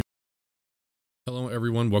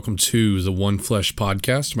everyone. Welcome to the One Flesh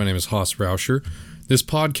podcast. My name is Haas Rauscher. This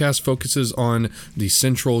podcast focuses on the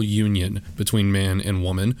central union between man and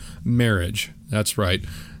woman, marriage. That's right,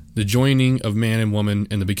 the joining of man and woman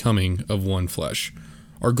and the becoming of one flesh.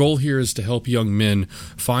 Our goal here is to help young men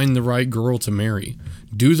find the right girl to marry,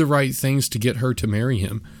 do the right things to get her to marry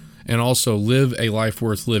him, and also live a life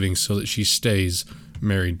worth living so that she stays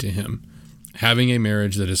married to him. Having a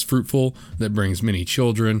marriage that is fruitful, that brings many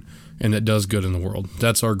children, and that does good in the world.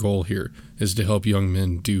 That's our goal here, is to help young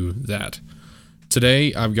men do that.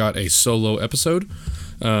 Today, I've got a solo episode.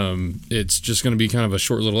 It's just going to be kind of a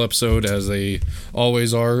short little episode, as they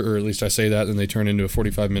always are, or at least I say that, and they turn into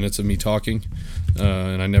 45 minutes of me talking.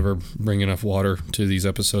 And I never bring enough water to these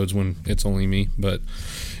episodes when it's only me. But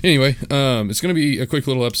anyway, it's going to be a quick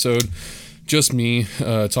little episode. Just me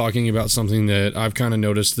talking about something that I've kind of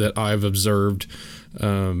noticed that I've observed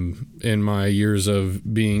in my years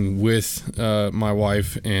of being with my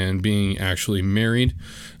wife and being actually married.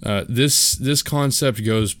 This concept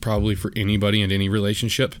goes probably for anybody in any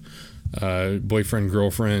relationship, boyfriend,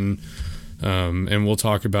 girlfriend, and we'll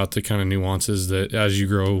talk about the kind of nuances that as you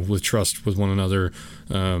grow with trust with one another,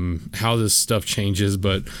 how this stuff changes.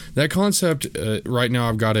 But that concept right now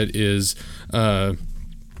I've got it is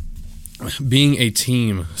being a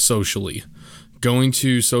team socially, going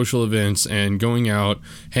to social events and going out,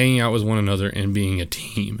 hanging out with one another and being a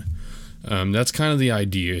team. That's kind of the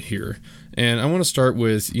idea here. And I want to start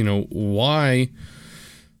with, why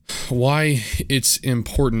it's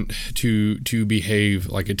important to behave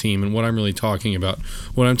like a team and what I'm really talking about.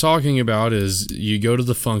 What I'm talking about is you go to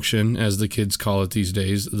the function, as the kids call it these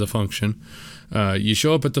days, the function. You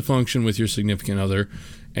show up at the function with your significant other,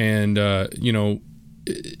 and,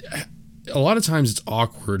 a lot of times it's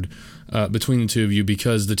awkward between the two of you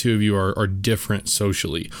because the two of you are different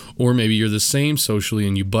socially, or maybe you're the same socially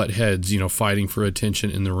and you butt heads, fighting for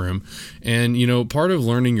attention in the room. And, part of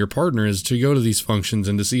learning your partner is to go to these functions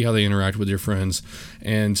and to see how they interact with your friends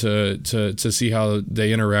and to see how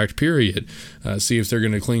they interact, period. See if they're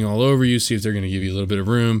going to cling all over you, see if they're going to give you a little bit of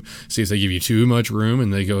room, see if they give you too much room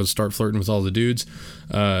and they go start flirting with all the dudes.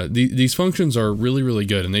 These functions are really, really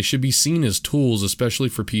good, and they should be seen as tools, especially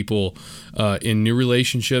for people in new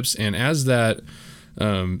relationships. And as that,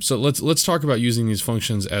 so let's talk about using these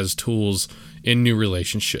functions as tools in new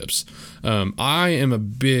relationships. I am a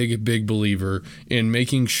big believer in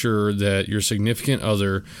making sure that your significant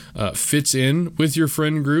other fits in with your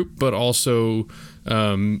friend group, but also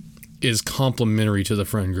is complementary to the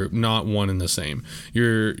friend group, not one and the same.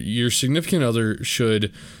 Your significant other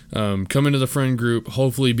should come into the friend group,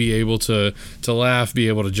 hopefully be able to laugh, be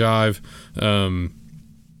able to jive,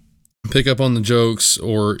 pick up on the jokes,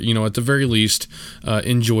 or at the very least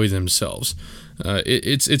enjoy themselves.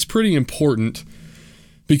 It's pretty important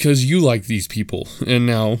because you like these people. And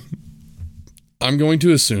now I'm going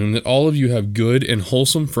to assume that all of you have good and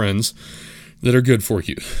wholesome friends that are good for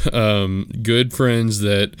you. Good friends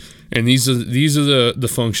that, and these are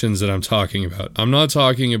the functions that I'm talking about. I'm not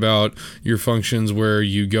talking about your functions where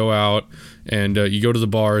you go out and you go to the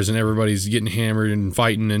bars and everybody's getting hammered and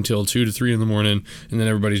fighting until 2 to 3 in the morning, and then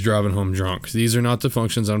everybody's driving home drunk. These are not the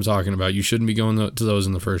functions I'm talking about. You shouldn't be going to those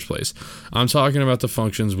in the first place. I'm talking about the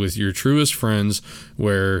functions with your truest friends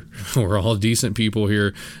where we're all decent people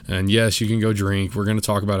here, and yes, you can go drink. We're going to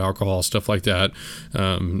talk about alcohol, stuff like that.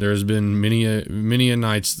 There's been many a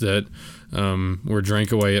nights that were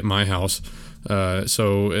drank away at my house.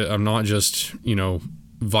 So I'm not just,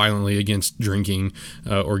 violently against drinking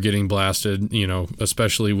or getting blasted,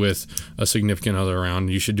 especially with a significant other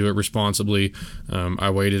around. You should do it responsibly.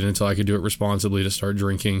 I waited until I could do it responsibly to start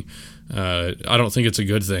drinking. I don't think it's a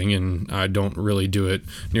good thing, and I don't really do it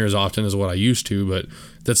near as often as what I used to, but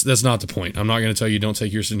that's not the point. I'm not going to tell you don't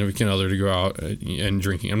take your significant other to go out and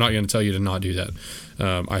drinking. I'm not going to tell you to not do that.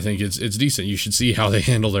 I think it's decent. You should see how they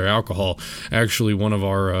handle their alcohol. Actually, one of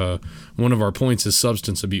our points is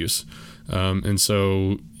substance abuse. And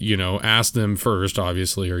so, ask them first,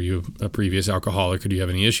 obviously, are you a previous alcoholic or do you have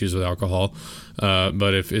any issues with alcohol?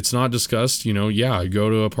 But if it's not discussed, go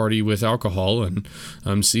to a party with alcohol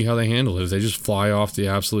and see how they handle it. If they just fly off the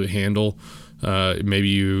absolute handle, maybe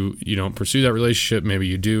you don't pursue that relationship, maybe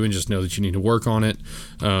you do and just know that you need to work on it.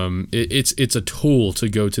 It's a tool to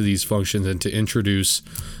go to these functions and to introduce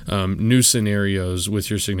new scenarios with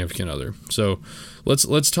your significant other. So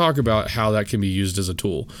let's talk about how that can be used as a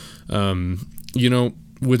tool.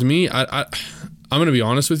 With me, I'm going to be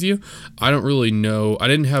honest with you. I don't really know. I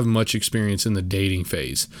didn't have much experience in the dating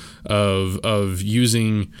phase of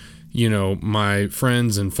using my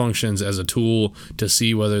friends and functions as a tool to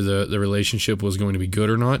see whether the relationship was going to be good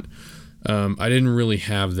or not. I didn't really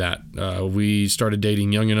have that. We started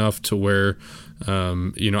dating young enough to where,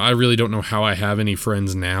 I really don't know how I have any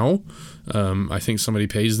friends now. I think somebody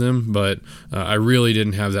pays them, but I really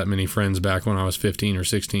didn't have that many friends back when I was 15 or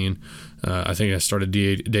 16. I think I started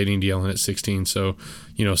dating Deanna at 16. So,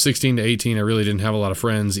 16 to 18, I really didn't have a lot of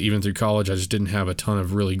friends. Even through college, I just didn't have a ton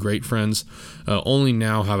of really great friends. Only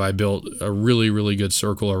now have I built a really, really good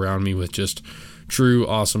circle around me with just true,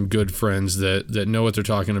 awesome, good friends that know what they're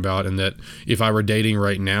talking about, and that if I were dating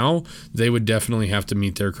right now, they would definitely have to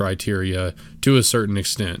meet their criteria to a certain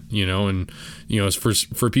extent, and,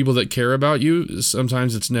 for people that care about you,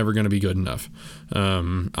 sometimes it's never going to be good enough.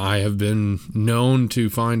 I have been known to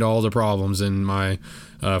find all the problems in my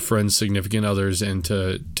friends' significant others and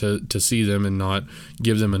to see them and not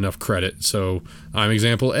give them enough credit. So I'm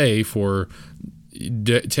example A for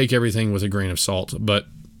take everything with a grain of salt, but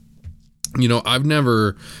I've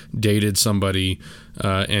never dated somebody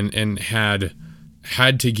and had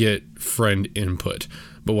to get friend input.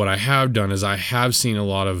 But what I have done is I have seen a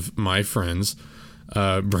lot of my friends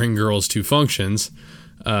bring girls to functions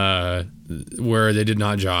where they did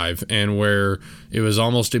not jive, and where it was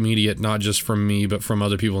almost immediate, not just from me, but from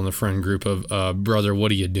other people in the friend group of, brother,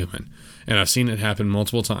 what are you doing? And I've seen it happen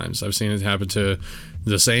multiple times. I've seen it happen to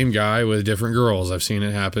the same guy with different girls. I've seen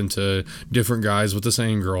it happen to different guys with the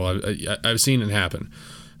same girl. I've seen it happen.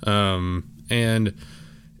 And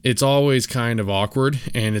it's always kind of awkward,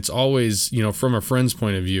 and it's always, from a friend's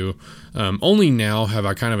point of view, only now have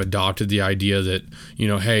I kind of adopted the idea that,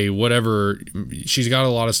 hey, whatever, she's got a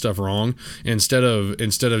lot of stuff wrong. Instead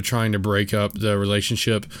of trying to break up the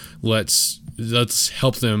relationship, let's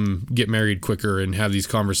help them get married quicker and have these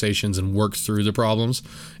conversations and work through the problems,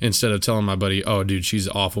 instead of telling my buddy, oh, dude, she's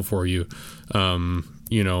awful for you.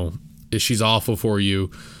 If she's awful for you,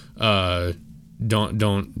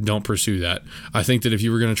 don't pursue that. I think that if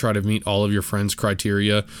you were going to try to meet all of your friends'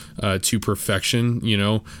 criteria to perfection,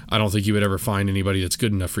 I don't think you would ever find anybody that's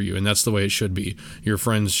good enough for you. And that's the way it should be. Your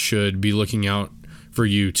friends should be looking out for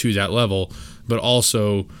you to that level, but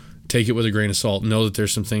also take it with a grain of salt. Know that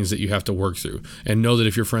there's some things that you have to work through, and know that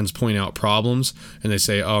if your friends point out problems and they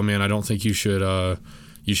say, oh man, I don't think you should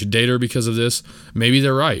date her because of this, maybe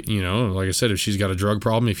they're right. Like I said, if she's got a drug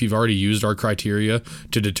problem, if you've already used our criteria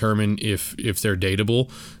to determine if they're dateable,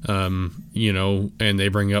 and they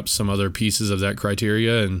bring up some other pieces of that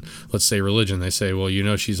criteria, and let's say religion, they say, well,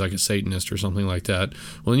 she's like a Satanist or something like that.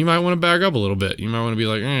 Well, then you might want to back up a little bit. You might want to be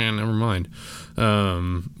like, never mind.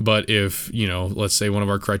 But if, let's say one of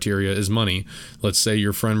our criteria is money, let's say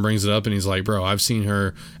your friend brings it up and he's like, bro, I've seen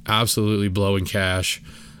her absolutely blowing cash.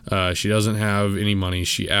 She doesn't have any money.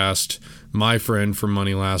 She asked my friend for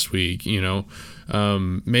money last week,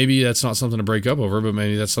 maybe that's not something to break up over, but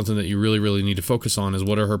maybe that's something that you really, really need to focus on, is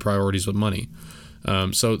what are her priorities with money.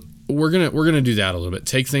 So we're going to do that a little bit.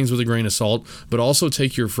 Take things with a grain of salt, but also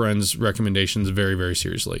take your friends' recommendations very, very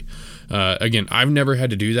seriously. Again, I've never had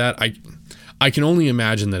to do that. I can only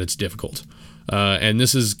imagine that it's difficult. And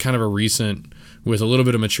this is kind of a recent, with a little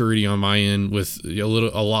bit of maturity on my end, with a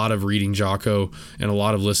lot of reading Jocko and a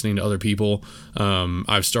lot of listening to other people.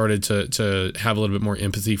 I've started to have a little bit more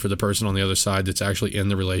empathy for the person on the other side that's actually in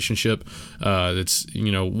the relationship. That's,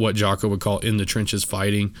 what Jocko would call in the trenches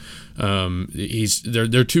fighting.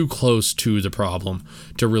 They're too close to the problem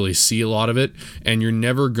to really see a lot of it, and you're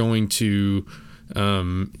never going to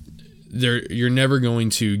you're never going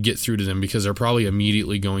to get through to them, because they're probably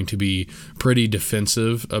immediately going to be pretty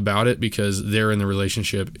defensive about it because they're in the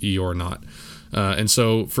relationship, you're not. And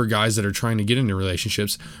so for guys that are trying to get into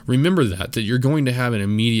relationships, remember that you're going to have an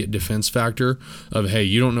immediate defense factor of, hey,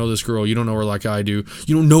 you don't know this girl. You don't know her like I do.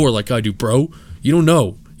 You don't know her like I do, bro. You don't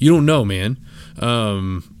know, man.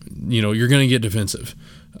 You're going to get defensive.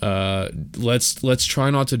 Let's try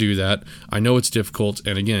not to do that. I know it's difficult,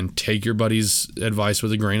 and again, take your buddy's advice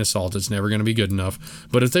with a grain of salt. It's never going to be good enough.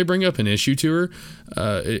 But if they bring up an issue to her,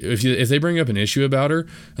 if they bring up an issue about her,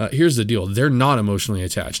 here's the deal: they're not emotionally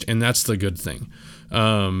attached, and that's the good thing.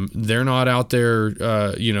 They're not out there,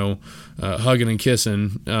 hugging and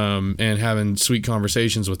kissing and having sweet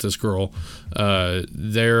conversations with this girl.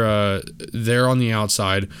 They're on the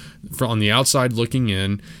outside looking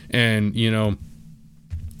in, and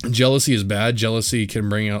jealousy is bad. Jealousy can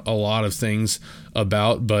bring a lot of things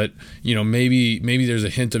about, but maybe there's a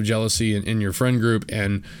hint of jealousy in your friend group,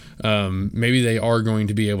 and maybe they are going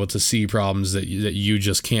to be able to see problems that you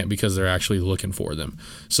just can't because they're actually looking for them.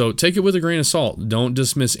 So take it with a grain of salt. Don't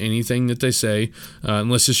dismiss anything that they say,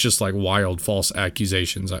 unless it's just like wild false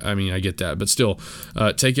accusations. I mean, I get that, but still,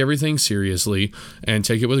 take everything seriously and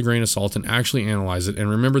take it with a grain of salt and actually analyze it. And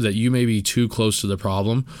remember that you may be too close to the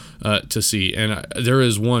problem to see. And there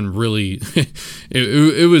is one really,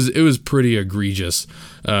 it was pretty egregious.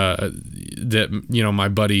 That my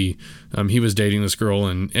buddy, he was dating this girl,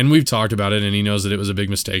 and we've talked about it, and he knows that it was a big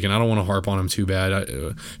mistake, and I don't want to harp on him too bad. I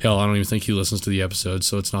don't even think he listens to the episode,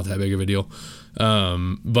 so it's not that big of a deal.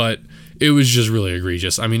 But it was just really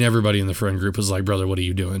egregious. I mean, everybody in the friend group was like, brother, what are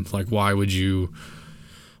you doing? Like, why would you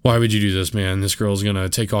do this, man? This girl's gonna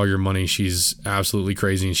take all your money. She's absolutely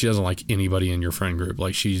crazy, and she doesn't like anybody in your friend group.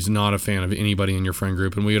 Like, she's not a fan of anybody in your friend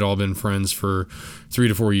group, and we had all been friends for 3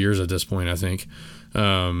 to 4 years at this point, I think.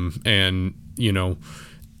 And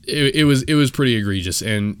it was pretty egregious,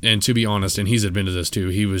 and to be honest, and he's admitted this too,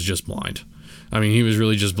 he was just blind. I mean, he was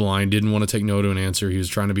really just blind, didn't want to take no to an answer. He was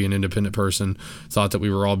trying to be an independent person, thought that we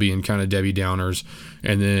were all being kind of Debbie Downers.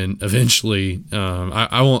 And then eventually,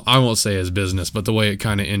 I won't say his business, but the way it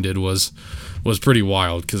kind of ended was pretty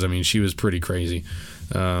wild, because I mean, she was pretty crazy.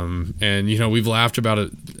 And we've laughed about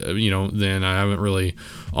it, then I haven't really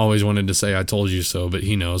always wanted to say I told you so, but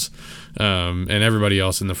he knows. And everybody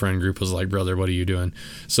else in the friend group was like, brother, what are you doing?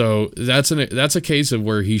 So that's a case of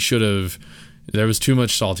where there was too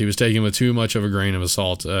much salt. He was taking with too much of a grain of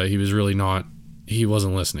salt. He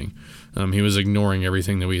wasn't listening. He was ignoring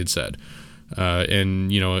everything that we had said.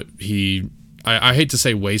 And I hate to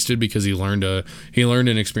say wasted, because he learned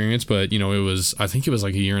an experience, but I think it was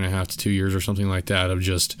like 1.5 to 2 years or something like that of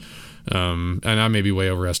just, and I may be way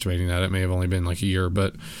overestimating that. It may have only been like a year,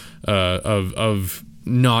 but, of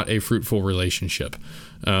not a fruitful relationship.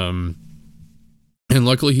 And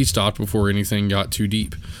luckily he stopped before anything got too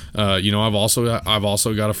deep. I've also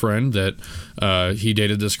got a friend that, he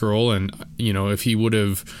dated this girl, and, if he would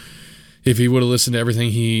have listened to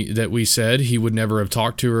everything that we said, he would never have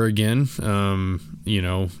talked to her again.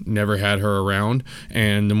 Never had her around.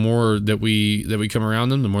 And the more that we come around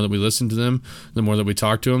them, the more that we listen to them, the more that we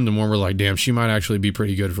talk to them, the more we're like, damn, she might actually be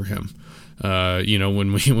pretty good for him.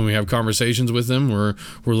 When we have conversations with them, we're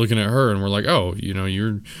looking at her and we're like, oh,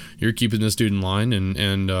 you're keeping this dude in line,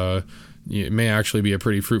 and it may actually be a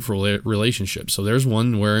pretty fruitful relationship. So there's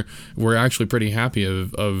one where we're actually pretty happy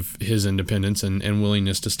of his independence and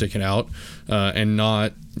willingness to stick it out, and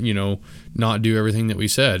not do everything that we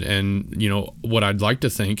said. And, what I'd like to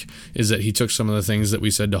think is that he took some of the things that we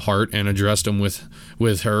said to heart and addressed them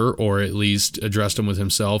with her, or at least addressed them with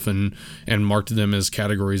himself, and marked them as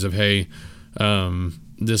categories of, hey,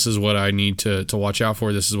 this is what I need to watch out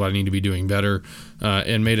for. This is what I need to be doing better,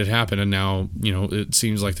 and made it happen. And now, it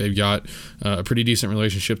seems like they've got a pretty decent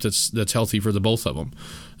relationship that's healthy for the both of them.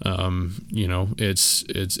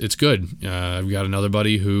 It's good. I've got another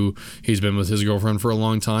buddy who he's been with his girlfriend for a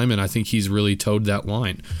long time, and I think he's really towed that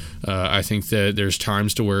line. I think that there's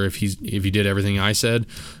times to where if he did everything I said,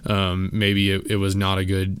 maybe it was not a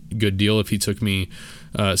good deal. If he took me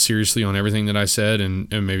seriously on everything that I said, and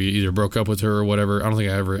maybe either broke up with her or whatever. I don't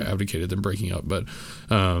think I ever advocated them breaking up, but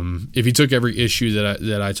if he took every issue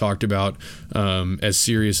that I talked about as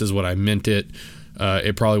serious as what I meant it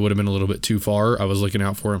probably would have been a little bit too far. I was looking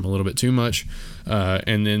out for him a little bit too much.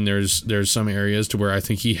 And then there's some areas to where I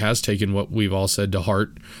think he has taken what we've all said to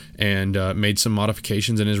heart, and made some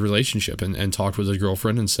modifications in his relationship, and talked with his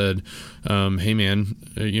girlfriend and said, hey man,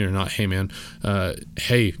 not hey man,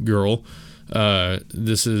 hey girl,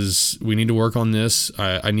 we need to work on this.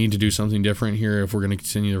 I need to do something different here if we're going to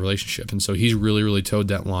continue the relationship. And so he's really, really towed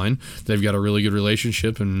that line. They've got a really good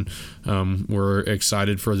relationship, and we're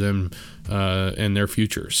excited for them and their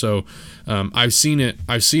future. So I've seen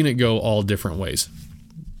it go all different ways.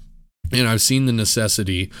 And I've seen the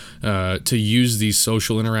necessity to use these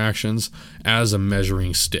social interactions as a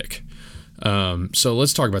measuring stick. So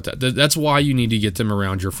let's talk about that. That's why you need to get them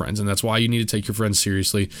around your friends, and that's why you need to take your friends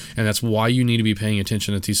seriously, and that's why you need to be paying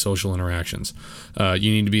attention at these social interactions.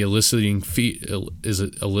 You need to be eliciting. Is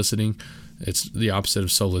it eliciting? It's the opposite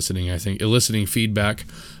of soliciting, I think. Eliciting feedback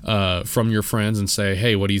from your friends and say,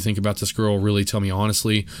 hey, what do you think about this girl? Really tell me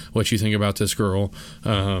honestly what you think about this girl,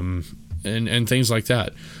 and things like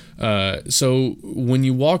that. So when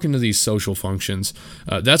you walk into these social functions,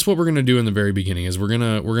 that's what we're going to do in the very beginning. Is we're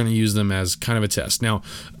gonna use them as kind of a test. Now,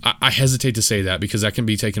 I hesitate to say that because that can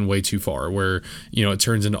be taken way too far, where it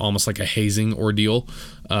turns into almost like a hazing ordeal,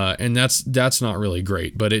 and that's not really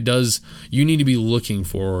great. But it does. You need to be looking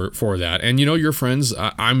for that. And your friends.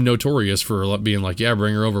 I'm notorious for being like, yeah,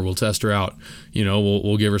 bring her over. We'll test her out.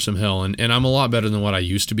 We'll give her some hell. And I'm a lot better than what I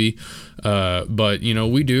used to be. But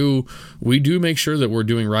we do make sure that we're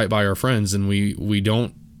doing right by our friends, and we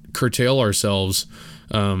don't curtail ourselves.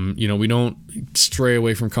 We don't stray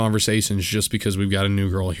away from conversations just because we've got a new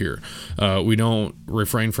girl here. We don't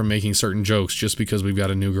refrain from making certain jokes just because we've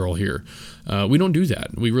got a new girl here. We don't do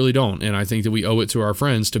that. We really don't. And I think that we owe it to our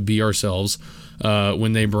friends to be ourselves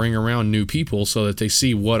when they bring around new people, so that they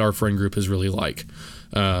see what our friend group is really like.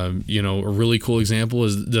 A really cool example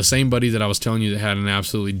is the same buddy that I was telling you that had an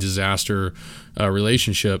absolutely disaster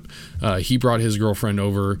relationship. He brought his girlfriend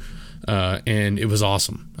over, and it was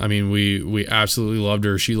awesome. I mean, we absolutely loved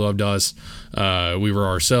her. She loved us. We were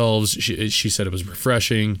ourselves. She said it was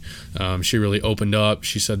refreshing. She really opened up.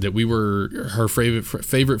 She said that we were her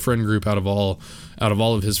favorite friend group out of all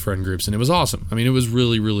of his friend groups, and it was awesome. I mean, it was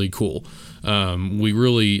really, really cool. We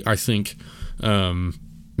really, I think,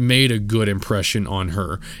 made a good impression on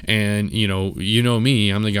her. And me,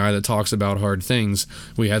 I'm the guy that talks about hard things.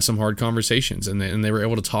 We had some hard conversations, and they were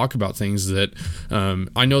able to talk about things that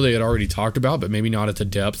I know they had already talked about, but maybe not at the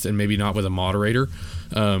depth, and maybe not with a moderator,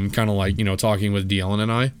 kind of like talking with De'Ellen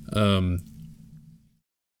and I.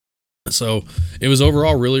 So it was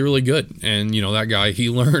overall really, really good. And that guy, he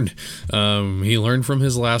learned from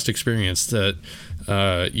his last experience that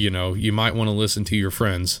you might want to listen to your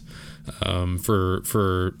friends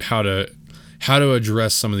for how to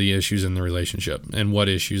address some of the issues in the relationship and what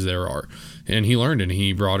issues there are. And he learned, and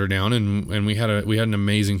he brought her down, and we had an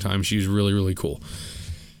amazing time. She was really, really cool.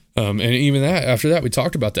 And even after that, we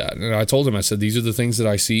talked about that. And I told him, I said, these are the things that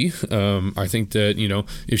I see. I think that,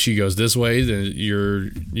 if she goes this way, then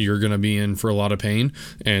you're going to be in for a lot of pain.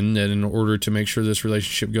 And that in order to make sure this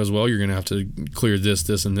relationship goes well, you're going to have to clear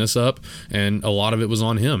this, and this up. And a lot of it was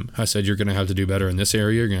on him. I said, you're going to have to do better in this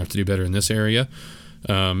area. You're going to have to do better in this area.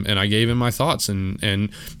 And I gave him my thoughts, and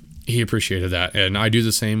he appreciated that. And I do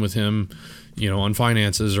the same with him, on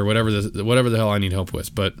finances or whatever the hell I need help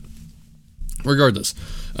with. But regardless,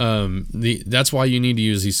 that's why you need to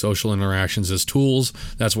use these social interactions as tools.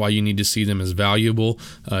 That's why you need to see them as valuable.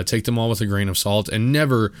 Take them all with a grain of salt, and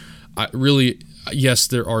never yes,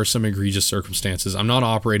 there are some egregious circumstances. I'm not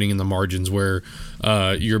operating in the margins where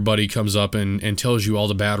your buddy comes up and tells you all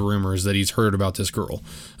the bad rumors that he's heard about this girl.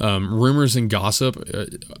 Rumors and gossip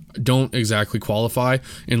don't exactly qualify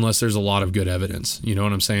unless there's a lot of good evidence. You know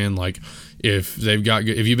what I'm saying? Like, if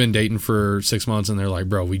you've been dating for 6 months and they're like,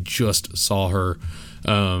 bro, we just saw her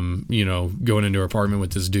going into her apartment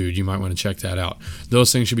with this dude, you might want to check that out.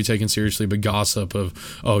 Those things should be taken seriously. But gossip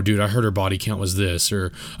of, oh dude, I heard her body count was this,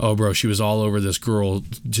 or oh bro, she was all over this girl,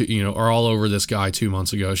 or all over this guy 2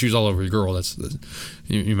 months ago. She was all over the girl.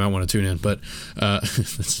 You might want to tune in, but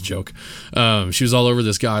that's a joke. She was all over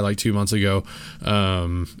this guy like 2 months ago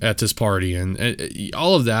at this party, and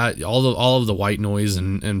all of that, all of the white noise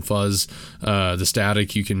and fuzz, the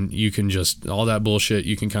static, you can just, all that bullshit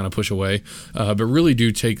you can kind of push away, but really do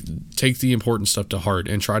take the important stuff to heart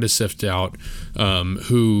and try to sift out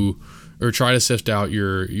try to sift out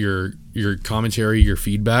your commentary, your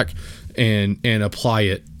feedback, and apply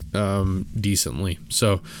it decently.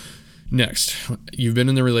 So next, you've been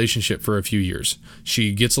in the relationship for a few years.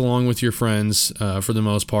 She gets along with your friends for the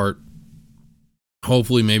most part.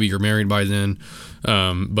 Hopefully, maybe you're married by then,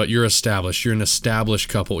 but you're established. You're an established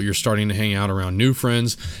couple. You're starting to hang out around new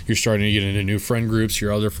friends. You're starting to get into new friend groups.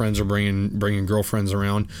 Your other friends are bringing girlfriends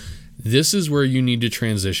around. This is where you need to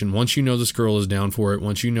transition. Once you know this girl is down for it,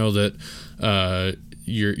 once you know that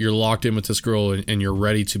you're locked in with this girl and you're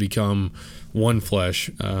ready to become one flesh,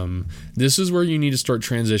 this is where you need to start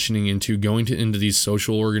transitioning into going into these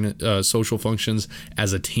social functions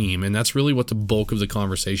as a team. And that's really what the bulk of the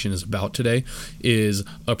conversation is about today, is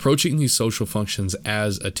approaching these social functions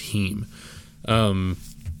as a team. One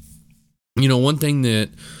thing that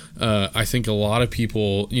I think a lot of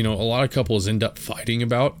people, a lot of couples end up fighting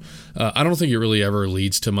about. I don't think it really ever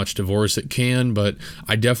leads to much divorce. It can, but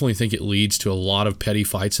I definitely think it leads to a lot of petty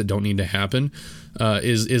fights that don't need to happen.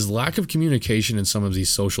 Is lack of communication in some of these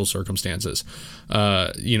social circumstances.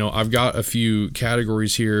 I've got a few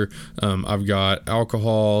categories here. I've got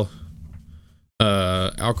alcohol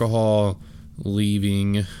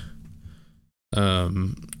leaving,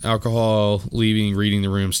 reading the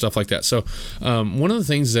room, stuff like that. So one of the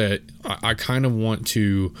things that I kind of want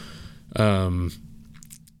to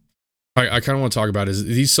I kind of want to talk about is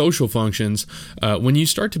these social functions. When you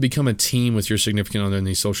start to become a team with your significant other in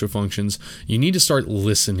these social functions, you need to start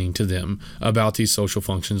listening to them about these social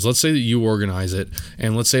functions. Let's say that you organize it,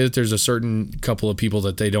 and let's say that there's a certain couple of people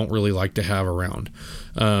that they don't really like to have around.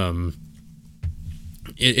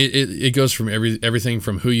 It goes from everything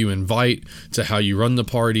from who you invite to how you run the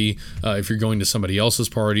party. If you're going to somebody else's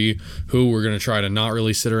party, who we're going to try to not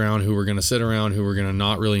really sit around, who we're going to sit around, who we're going to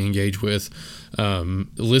not really engage with.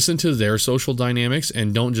 Listen to their social dynamics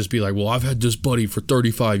and don't just be like, well, I've had this buddy for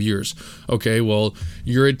 35 years. Okay, well,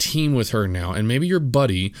 you're a team with her now, and maybe your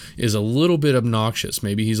buddy is a little bit obnoxious.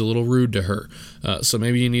 Maybe he's a little rude to her. So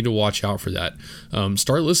maybe you need to watch out for that.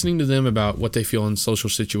 Start listening to them about what they feel in social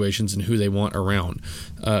situations and who they want around.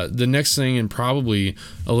 The next thing, and probably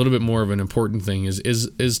a little bit more of an important thing,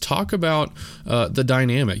 is talk about the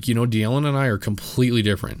dynamic. You know, De'Ellen and I are completely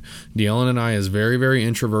different. De'Ellen and I is very, very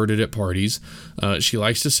introverted at parties. She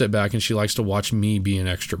likes to sit back and she likes to watch me be an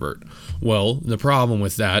extrovert. Well, the problem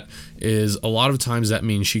with that is a lot of times that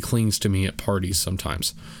means she clings to me at parties.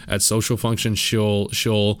 Sometimes at social functions, she'll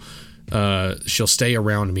stay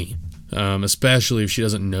around me, especially if she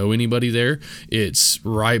doesn't know anybody there. It's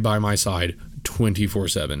right by my side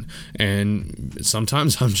 24/7, and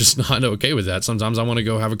sometimes I'm just not okay with that. Sometimes I want to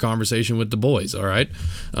go have a conversation with the boys. All right,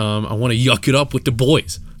 I want to yuck it up with the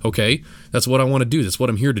boys. Okay, that's what I want to do. That's what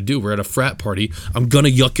I'm here to do. We're at a frat party. I'm gonna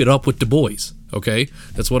yuck it up with the boys. Okay,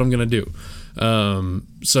 that's what I'm gonna do.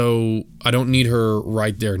 So I don't need her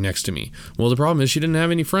right there next to me. Well, the problem is she didn't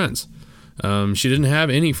have any friends. She didn't have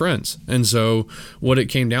any friends. And so what it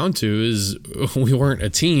came down to is we weren't a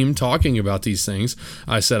team talking about these things.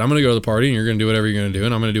 I said, I'm going to go to the party and you're going to do whatever you're going to do.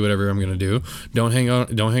 And I'm going to do whatever I'm going to do. Don't hang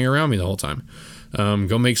around me the whole time.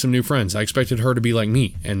 Go make some new friends. I expected her to be like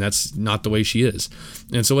me, and that's not the way she is.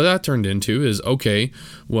 And so what that turned into is, okay,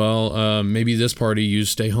 well, maybe this party you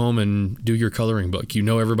stay home and do your coloring book. You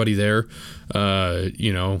know everybody there. You're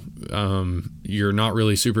not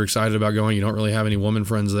really super excited about going. You don't really have any woman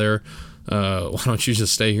friends there. Why don't you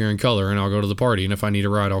just stay here and color, and I'll go to the party, and if I need a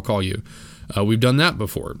ride, I'll call you. We've done that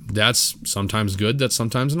before. That's sometimes good. That's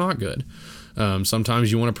sometimes not good.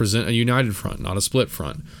 Sometimes you want to present a united front, not a split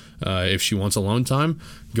front. If she wants alone time,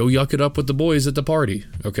 go yuck it up with the boys at the party.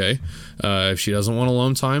 Okay. If she doesn't want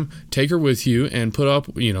alone time, take her with you and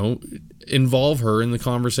involve her in the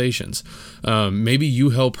conversations. Maybe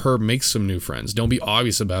you help her make some new friends. Don't be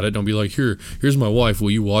obvious about it. Don't be like, here's my wife.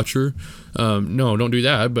 Will you watch her? No, don't do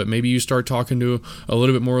that. But maybe you start talking to a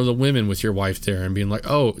little bit more of the women with your wife there and being like,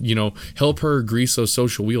 help her grease those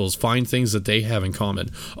social wheels. Find things that they have in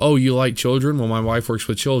common. Oh, you like children? Well, my wife works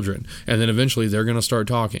with children. And then eventually they're going to start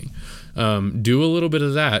talking. Do a little bit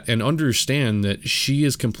of that and understand that she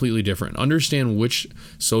is completely different. Understand which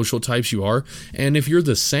social types you are. And if you're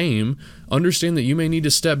the same, understand that you may need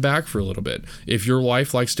to step back for a little bit. If your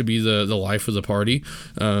wife likes to be the life of the party,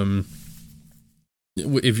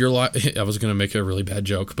 if your I was going to make a really bad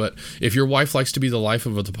joke, but if your wife likes to be the life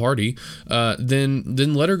of the party,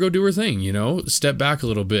 then let her go do her thing. Step back a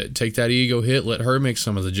little bit, take that ego hit, let her make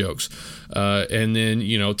some of the jokes, and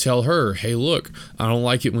then tell her, hey, look, I don't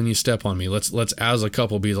like it when you step on me. Let's as a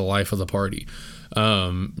couple be the life of the party.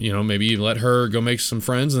 Maybe you let her go make some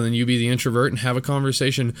friends, and then you be the introvert and have a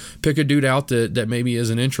conversation. Pick a dude out that maybe is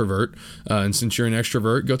an introvert, and since you're an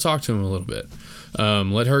extrovert, go talk to him a little bit.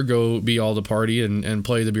 Let her go be all the party and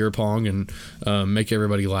play the beer pong and make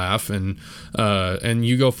everybody laugh, and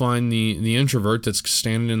you go find the introvert that's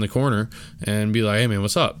standing in the corner and be like, hey man,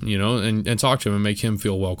 what's up? And talk to him and make him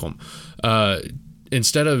feel welcome,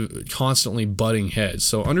 instead of constantly butting heads.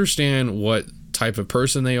 So understand what type of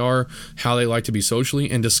person they are, how they like to be socially,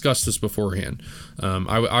 and discuss this beforehand.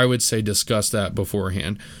 I would say discuss that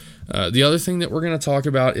beforehand. The other thing that we're going to talk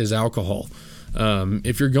about is alcohol.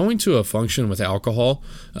 If you're going to a function with alcohol,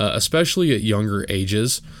 especially at younger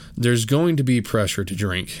ages, there's going to be pressure to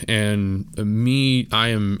drink. And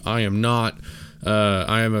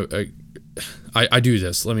I do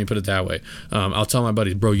this. Let me put it that way. I'll tell my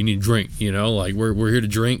buddies, bro, you need to drink. Like we're here to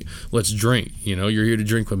drink. Let's drink. You're here to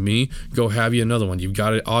drink with me. Go have you another one. You've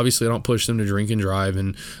got it. Obviously, I don't push them to drink and drive.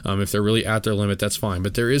 And if they're really at their limit, that's fine.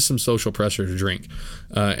 But there is some social pressure to drink,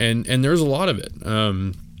 and there's a lot of it.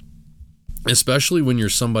 Especially when you're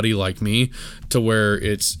somebody like me, to where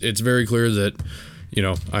it's very clear that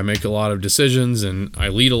I make a lot of decisions and I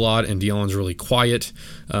lead a lot, and De'Ellen's really quiet,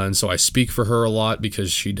 and so I speak for her a lot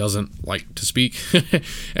because she doesn't like to speak.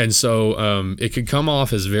 And so it could come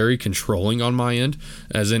off as very controlling on my end,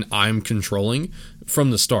 as in I'm controlling from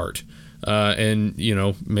the start. And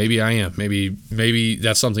maybe I am. Maybe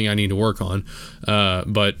that's something I need to work on.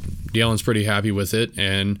 But De'Ellen's pretty happy with it,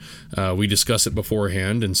 and we discuss it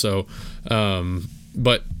beforehand. And so,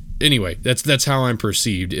 but anyway, that's how I'm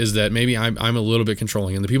perceived, is that maybe I'm a little bit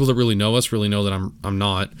controlling, and the people that really know us really know that I'm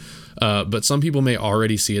not. But some people may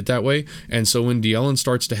already see it that way, and so when De'Ellen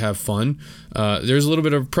starts to have fun, there's a little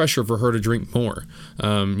bit of pressure for her to drink more.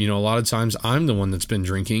 A lot of times I'm the one that's been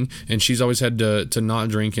drinking, and she's always had to not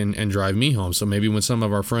drink and drive me home. So maybe when some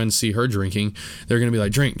of our friends see her drinking, they're going to be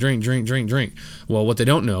like, drink, drink, drink, drink, drink. Well, what they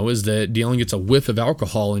don't know is that De'Ellen gets a whiff of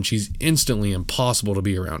alcohol, and she's instantly impossible to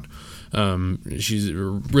be around. She's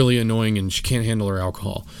really annoying, and she can't handle her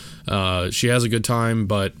alcohol. She has a good time,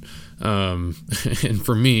 but and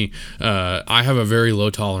for me, I have a very low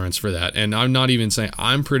tolerance for that. And I'm not even saying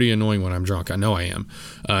I'm pretty annoying when I'm drunk. I know I am.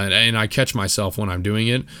 And I catch myself when I'm doing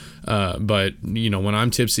it. But when I'm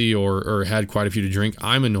tipsy or had quite a few to drink,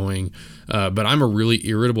 I'm annoying. But I'm a really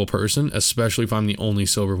irritable person, especially if I'm the only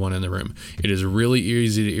sober one in the room. It is really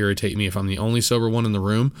easy to irritate me if I'm the only sober one in the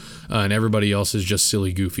room, and everybody else is just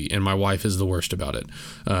silly goofy. And my wife is the worst about it.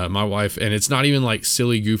 My wife, and it's not even like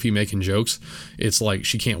silly goofy making jokes. It's like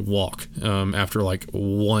she can't walk after like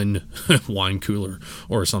one wine cooler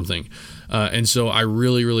or something. And so I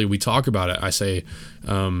really, we talk about it. I say,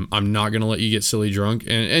 I'm not going to let you get silly drunk.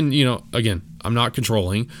 And again, I'm not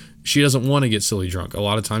controlling. She doesn't want to get silly drunk. A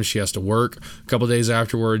lot of times she has to work a couple days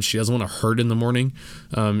afterwards. She doesn't want to hurt in the morning.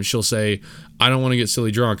 She'll say, I don't want to get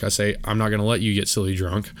silly drunk. I say, I'm not going to let you get silly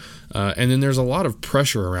drunk. And then there's a lot of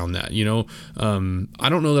pressure around that. I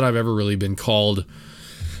don't know that I've ever really been called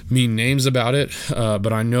mean names about it,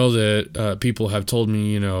 but I know that people have told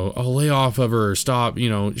me, lay off of her, stop,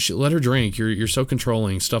 let her drink. You're so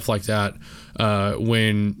controlling, stuff like that.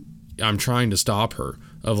 When I'm trying to stop her,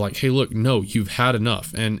 of like, hey, look, no, you've had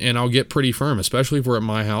enough, and I'll get pretty firm, especially if we're at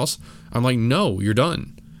my house. I'm like, no, you're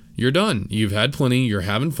done. You're done. You've had plenty. You're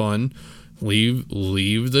having fun. Leave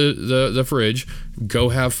the fridge. Go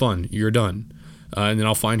have fun. You're done. And then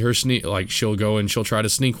I'll find her she'll go and she'll try to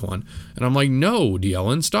sneak one. And I'm like, no,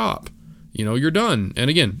 De'Ellen, stop. You're done. And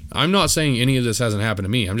again, I'm not saying any of this hasn't happened to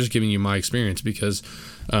me. I'm just giving you my experience because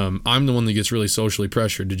I'm the one that gets really socially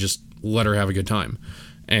pressured to just let her have a good time.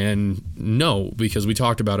 And no, because we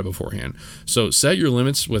talked about it beforehand. So set your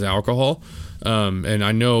limits with alcohol. And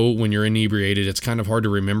I know when you're inebriated, it's kind of hard to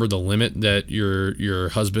remember the limit that your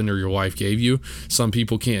husband or your wife gave you. Some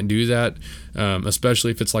people can't do that,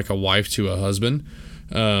 especially if it's like a wife to a husband.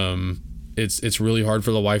 It's really hard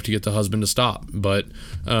for the wife to get the husband to stop. But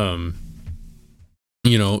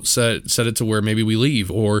set it to where maybe we leave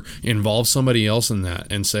or involve somebody else in that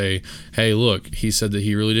and say, hey, look, he said that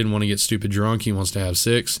he really didn't want to get stupid drunk. He wants to have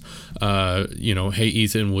 6. Hey,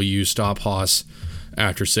 Ethan, will you stop Haas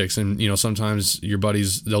after 6? And, sometimes your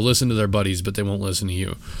buddies, they'll listen to their buddies, but they won't listen to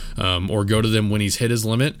you. Or go to them when he's hit his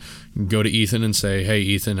limit. Go to Ethan and say, hey,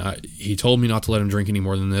 Ethan, he told me not to let him drink any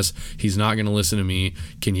more than this. He's not going to listen to me.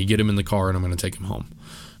 Can you get him in the car and I'm going to take him home?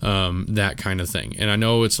 That kind of thing. And I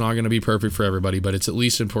know it's not going to be perfect for everybody, but it's at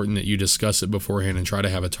least important that you discuss it beforehand and try to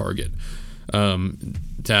have a target.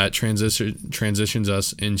 That transitions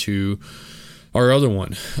us into our other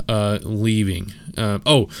one, leaving.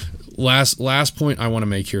 Last point I want to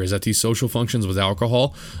make here is that these social functions with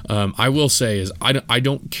alcohol, I will say is I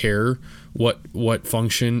don't care what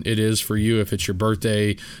function it is for you. If it's your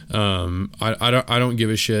birthday, I don't give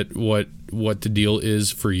a shit what the deal is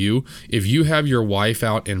for you. If you have your wife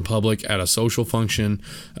out in public at a social function,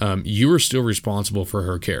 you are still responsible for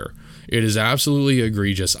her care. It is absolutely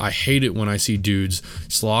egregious. I hate it when I see dudes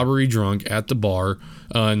slobbery drunk at the bar,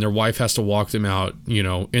 and their wife has to walk them out,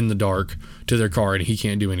 in the dark to their car, and he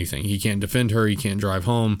can't do anything. He can't defend her. He can't drive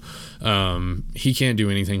home. He can't do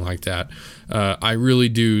anything like that. I really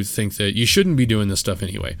do think that you shouldn't be doing this stuff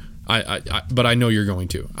anyway. But I know you're going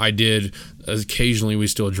to. I did. Occasionally we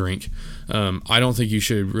still drink. I don't think you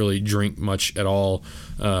should really drink much at all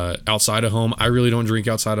outside of home. I really don't drink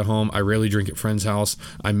outside of home. I rarely drink at friends' house.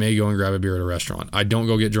 I may go and grab a beer at a restaurant. I don't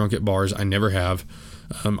go get drunk at bars. I never have.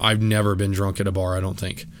 I've never been drunk at a bar, I don't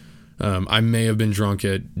think. I may have been drunk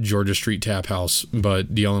at Georgia Street Tap House,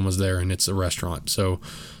 but De'Ellen was there and it's a restaurant. So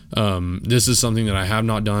this is something that I have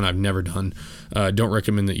not done. I've never done. Don't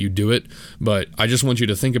recommend that you do it, but I just want you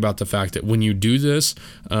to think about the fact that when you do this,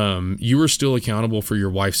 you are still accountable for your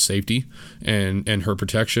wife's safety and her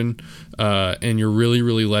protection, and you're really,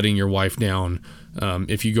 really letting your wife down.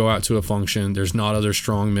 If you go out to a function, there's not other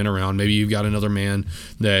strong men around. Maybe you've got another man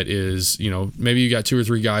that is, maybe you got 2 or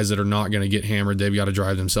 3 guys that are not going to get hammered. They've got to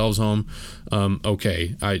drive themselves home.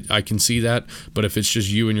 Okay, I can see that. But if it's just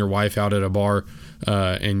you and your wife out at a bar,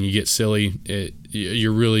 and you get silly,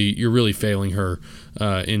 you're really failing her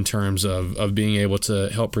in terms of being able to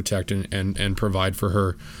help protect and provide for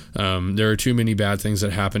her. There are too many bad things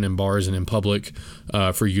that happen in bars and in public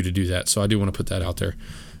for you to do that. So I do want to put that out there.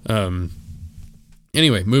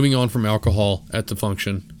 Anyway, moving on from alcohol at the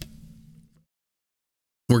function,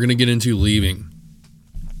 we're going to get into leaving.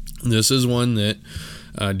 This is one that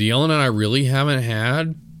De'Ellen and I really haven't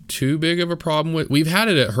had too big of a problem with. We've had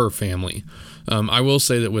it at her family. I will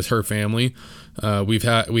say that with her family, we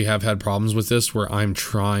have had problems with this where I'm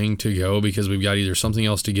trying to go because we've got either something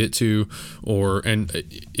else to get to, and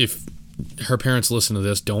if her parents listen to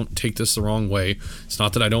this, don't take this the wrong way. It's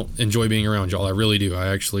not that I don't enjoy being around y'all. I really do. I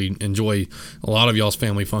actually enjoy a lot of y'all's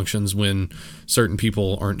family functions when certain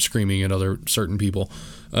people aren't screaming at other certain people.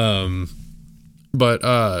 But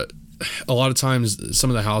a lot of times,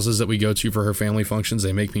 some of the houses that we go to for her family functions,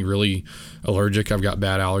 they make me really allergic. I've got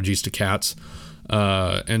bad allergies to cats.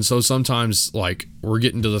 And so sometimes, like, we're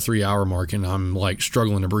getting to the 3-hour mark and I'm like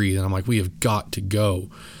struggling to breathe, and I'm like, we have got to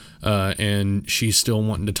go. And she's still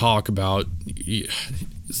wanting to talk about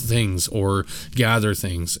things or gather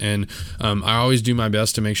things. And I always do my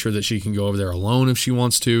best to make sure that she can go over there alone if she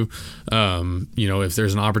wants to. If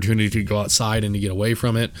there's an opportunity to go outside and to get away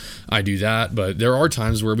from it, I do that. But there are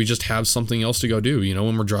times where we just have something else to go do.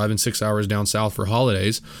 When we're driving 6 hours down south for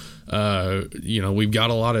holidays, we've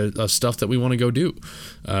got a lot of stuff that we want to go do.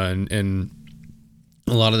 And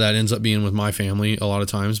a lot of that ends up being with my family a lot of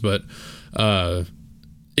times. But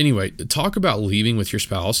anyway, talk about leaving with your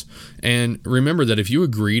spouse, and remember that if you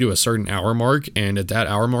agree to a certain hour mark and at that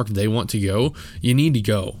hour mark they want to go, you need to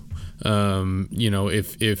go.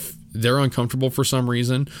 If they're uncomfortable for some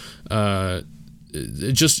reason,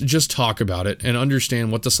 just talk about it and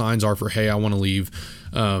understand what the signs are for, hey, I want to leave.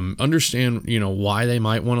 Understand, why they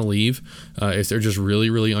might want to leave. If they're just really,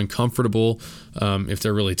 really uncomfortable, if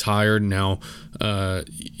they're really tired. Now,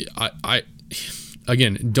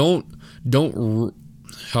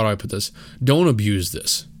 how do I put this? Don't abuse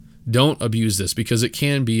this. Don't abuse this because it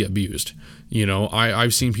can be abused.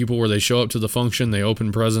 I've seen people where they show up to the function, they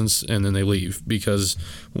open presents, and then they leave because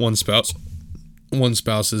one spouse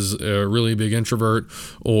is a really big introvert,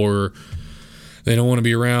 or they don't want to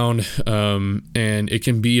be around, and it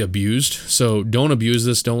can be abused. So don't abuse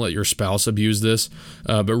this. Don't let your spouse abuse this,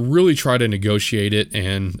 but really try to negotiate it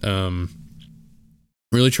and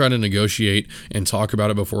talk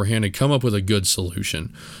about it beforehand and come up with a good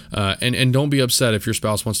solution. And don't be upset if your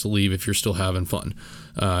spouse wants to leave if you're still having fun.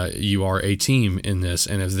 You are a team in this,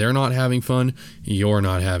 and if they're not having fun, you're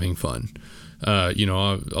not having fun. A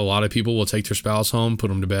lot of people will take their spouse home, put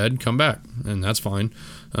them to bed, come back, and that's fine.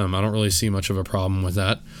 I don't really see much of a problem with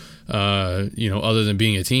that. Other than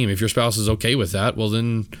being a team. If your spouse is okay with that, well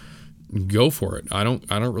then go for it. I don't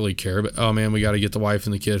really care, but oh man, we got to get the wife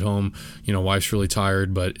and the kid home. Wife's really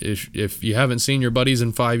tired, but if you haven't seen your buddies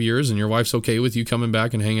in 5 years and your wife's okay with you coming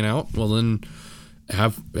back and hanging out, well then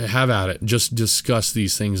have at it. Just discuss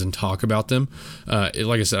these things and talk about them.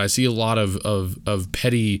 Like I said, I see a lot of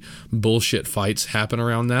petty bullshit fights happen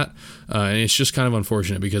around that, and it's just kind of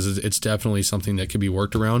unfortunate because it's definitely something that could be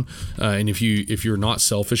worked around. And if you're not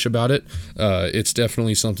selfish about it, it's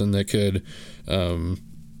definitely something that could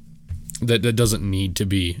that doesn't need to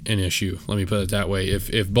be an issue. Let me put it that way.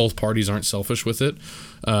 If both parties aren't selfish with it,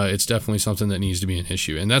 it's definitely something that needs to be an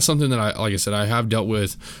issue. And that's something that I have dealt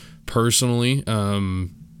with personally,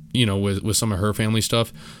 with some of her family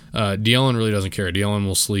stuff. De'Ellen really doesn't care. De'Ellen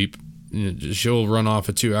will sleep. She'll run off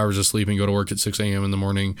at 2 hours of sleep and go to work at 6 a.m. in the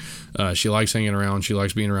morning. She likes hanging around. She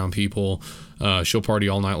likes being around people. She'll party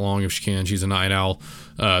all night long if she can. She's a night owl.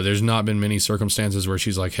 There's not been many circumstances where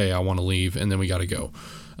she's like, hey, I want to leave, and then we got to go.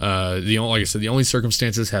 The only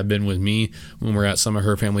circumstances have been with me when we're at some of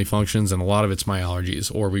her family functions, and a lot of it's my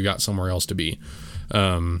allergies, or we got somewhere else to be.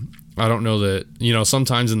 I don't know that,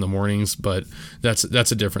 sometimes in the mornings, but that's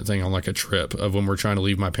a different thing on like a trip of when we're trying to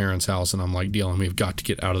leave my parents' house and I'm like, De'Ellen, we've got to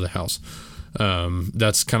get out of the house.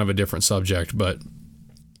 That's kind of a different subject, but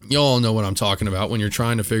y'all know what I'm talking about when you're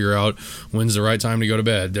trying to figure out when's the right time to go to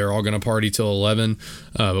bed. They're all going to party till 11,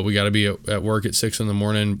 but we got to be at work at 6 in the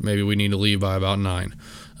morning. Maybe we need to leave by about 9.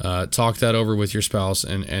 Talk that over with your spouse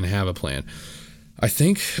and have a plan. I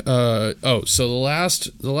think, stick to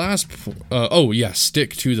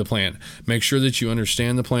the plan. Make sure that you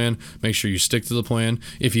understand the plan. Make sure you stick to the plan.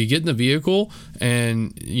 If you get in the vehicle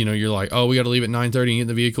and, you're like, oh, we got to leave at 9:30 and get in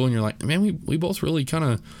the vehicle, and you're like, man, we both really kind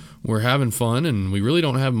of, we're having fun and we really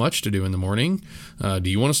don't have much to do in the morning. Do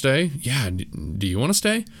you want to stay? Yeah. Do you want to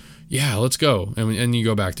stay? Yeah, let's go. And you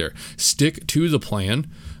go back there. Stick to the plan,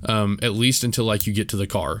 at least until like you get to the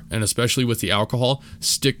car. And especially with the alcohol,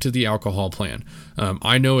 stick to the alcohol plan.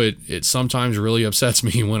 I know it sometimes really upsets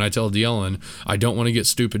me when I tell D'Ellen I don't want to get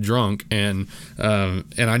stupid drunk, and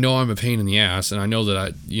I know I'm a pain in the ass, and I know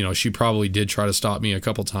that she probably did try to stop me a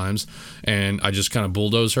couple times, and I just kind of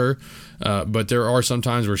bulldoze her. But there are some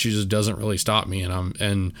times where she just doesn't really stop me,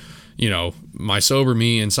 and my sober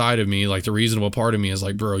me inside of me, like the reasonable part of me is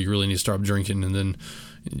like, bro, you really need to stop drinking. And then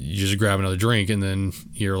you just grab another drink, and then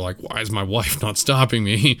you're like, why is my wife not stopping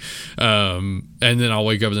me? And then I'll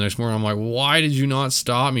wake up the next morning. I'm like, why did you not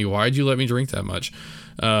stop me? Why did you let me drink that much?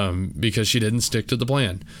 Because she didn't stick to the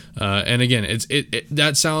plan. And again,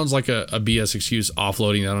 that sounds like a BS excuse,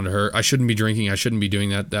 offloading that onto her. I shouldn't be drinking. I shouldn't be doing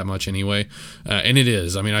that much anyway. And it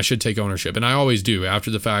is. I mean, I should take ownership, and I always do. After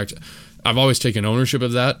the fact, I've always taken ownership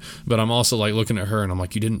of that, but I'm also like looking at her and I'm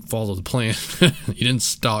like, you didn't follow the plan. You didn't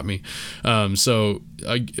stop me. So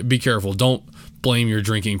be careful. Don't blame your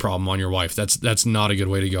drinking problem on your wife. That's not a good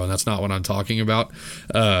way to go, and that's not what I'm talking about.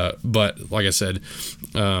 But like I said,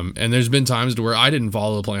 and there's been times to where I didn't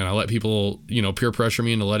follow the plan. I let people, peer pressure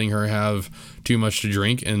me into letting her have too much to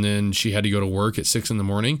drink, and then she had to go to work at 6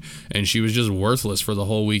 a.m, and she was just worthless for the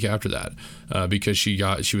whole week after that, because she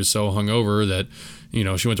was so hungover that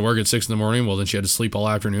she went to work at 6 a.m. Well, then she had to sleep all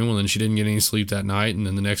afternoon. Well, then she didn't get any sleep that night, and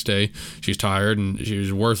then the next day she's tired, and she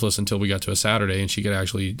was worthless until we got to a Saturday and she could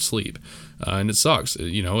actually sleep. And it sucks.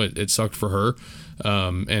 It sucked for her.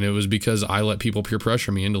 And it was because I let people peer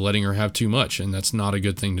pressure me into letting her have too much, and that's not a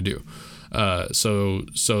good thing to do.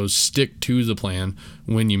 So stick to the plan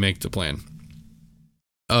when you make the plan.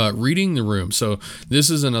 Reading the room. So this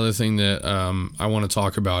is another thing that I want to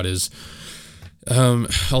talk about is a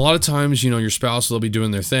lot of times, your spouse will be doing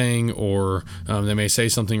their thing, or they may say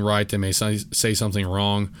something right, they may say something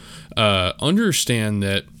wrong. Understand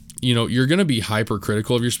that you're going to be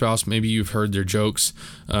hypercritical of your spouse. Maybe you've heard their jokes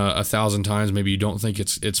 1,000 times. Maybe you don't think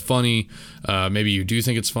it's funny. Maybe you do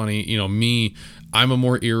think it's funny. Me, I'm a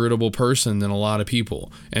more irritable person than a lot of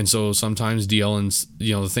people. And so sometimes D'Ellen's,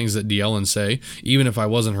 the things that D'Ellen say, even if I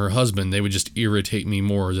wasn't her husband, they would just irritate me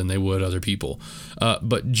more than they would other people.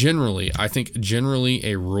 But I think generally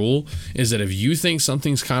a rule is that if you think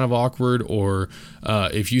something's kind of awkward, or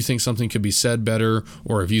if you think something could be said better,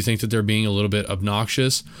 or if you think that they're being a little bit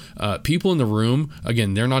obnoxious, people in the room,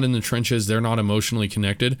 again, they're not in the trenches, they're not emotionally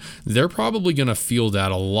connected. They're probably going to feel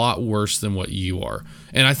that a lot worse than what you are.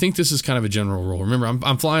 And I think this is kind of a general rule. Remember,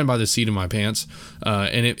 I'm flying by the seat of my pants,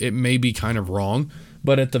 and it may be kind of wrong,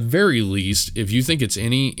 but at the very least, if you think it's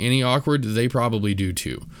any awkward, they probably do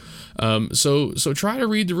too. So try to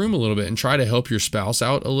read the room a little bit and try to help your spouse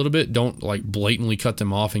out a little bit. Don't like blatantly cut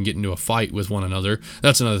them off and get into a fight with one another.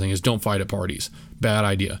 That's another thing, is don't fight at parties. Bad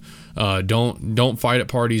idea. Don't fight at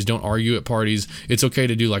parties. Don't argue at parties. It's okay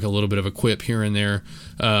to do like a little bit of a quip here and there.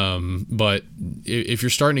 But if you're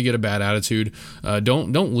starting to get a bad attitude,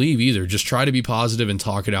 don't leave either. Just try to be positive and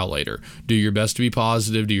talk it out later. Do your best to be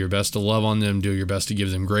positive. Do your best to love on them. Do your best to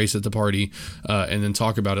give them grace at the party, and then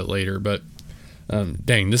talk about it later. But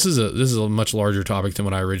dang, this is a much larger topic than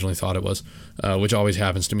what I originally thought it was, which always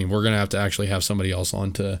happens to me. We're gonna have to actually have somebody else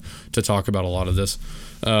on to talk about a lot of this.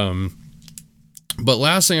 But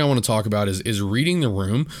last thing I want to talk about is reading the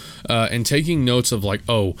room, and taking notes of like,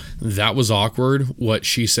 oh, that was awkward, what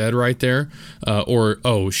she said right there, or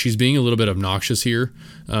oh, she's being a little bit obnoxious here.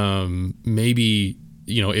 Maybe,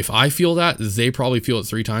 if I feel that, they probably feel it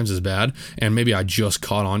 3 times as bad, and maybe I just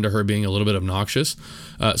caught on to her being a little bit obnoxious.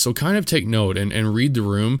 So kind of take note and read the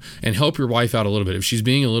room and help your wife out a little bit. If she's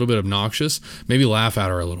being a little bit obnoxious, maybe laugh at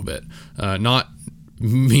her a little bit. Not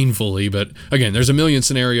meanfully, but again, there's a million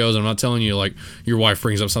scenarios. I'm not telling you like your wife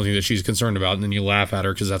brings up something that she's concerned about and then you laugh at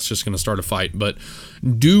her, because that's just going to start a fight. But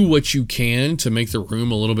do what you can to make the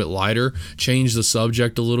room a little bit lighter. Change the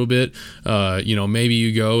subject a little bit. Maybe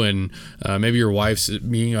you go and maybe your wife's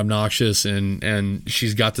being obnoxious and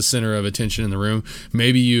she's got the center of attention in the room.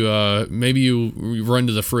 Maybe you run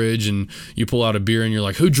to the fridge and you pull out a beer and you're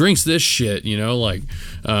like, who drinks this shit?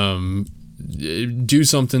 Do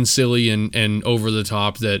something silly and over the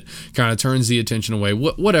top that kind of turns the attention away,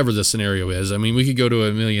 whatever the scenario is. I mean, we could go to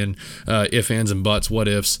a million if, ands, and buts, what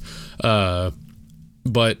ifs,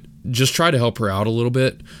 but just try to help her out a little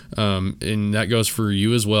bit, and that goes for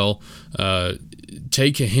you as well.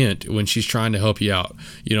 Take a hint when she's trying to help you out.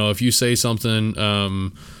 If you say something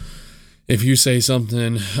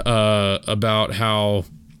about how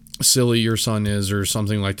silly your son is or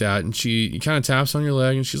something like that. And she kind of taps on your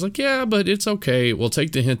leg and she's like, yeah, but it's okay. Well,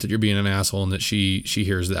 take the hint that you're being an asshole and that she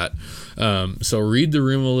hears that. So read the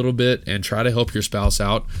room a little bit and try to help your spouse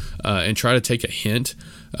out, and try to take a hint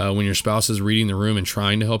when your spouse is reading the room and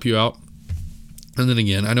trying to help you out. And then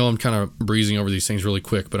again, I know I'm kind of breezing over these things really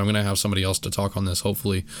quick, but I'm going to have somebody else to talk on this,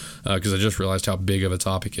 hopefully, because I just realized how big of a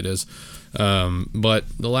topic it is. But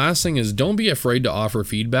the last thing is, don't be afraid to offer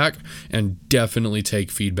feedback, and definitely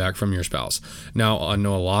take feedback from your spouse. Now, I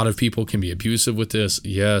know a lot of people can be abusive with this.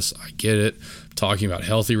 Yes, I get it. I'm talking about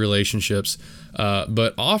healthy relationships,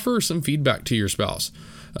 but offer some feedback to your spouse.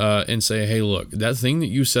 And say, hey, look, that thing that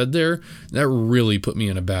you said there, that really put me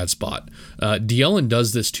in a bad spot. D'Ellen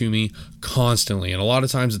does this to me constantly, and a lot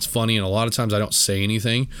of times it's funny, and a lot of times I don't say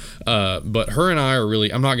anything. But her and I are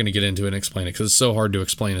really, I'm not going to get into it and explain it because it's so hard to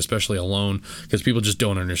explain, especially alone, because people just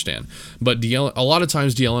don't understand. But D'Ellen, a lot of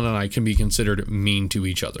times D'Ellen and I can be considered mean to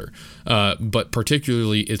each other, but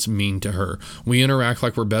particularly it's mean to her. We interact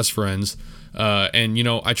like we're best friends. And you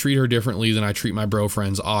know, I treat her differently than I treat my bro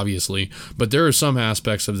friends, obviously, but there are some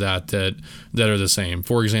aspects of that are the same.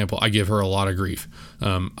 For example, I give her a lot of grief.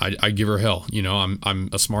 I give her hell. You know, I'm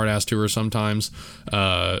a smart ass to her sometimes.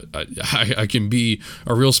 I can be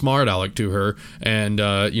a real smart aleck to her, and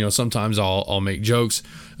you know, sometimes I'll make jokes.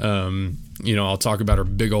 You know, I'll talk about her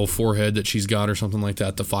big old forehead that she's got or something like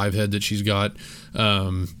that, the 5 head that she's got.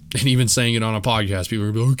 And even saying it on a podcast, people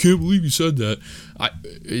are like, I can't believe you said that.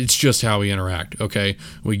 It's just how we interact, okay?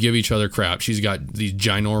 We give each other crap. She's got these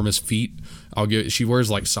ginormous feet. She wears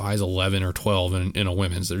like size 11 or 12 in a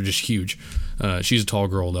women's. They're just huge. She's a tall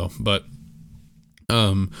girl though, but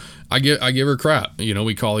I give her crap. You know,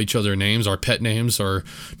 we call each other names. Our pet names are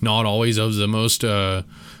not always of the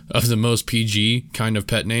most PG kind of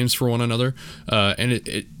pet names for one another, and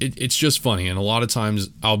it's just funny. And a lot of times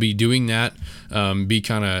I'll be doing that, be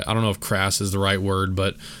kind of, I don't know if crass is the right word,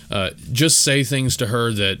 but just say things to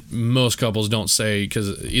her that most couples don't say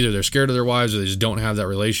because either they're scared of their wives or they just don't have that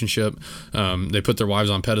relationship. They put their wives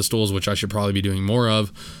on pedestals, which I should probably be doing more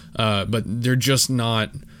of, but they're just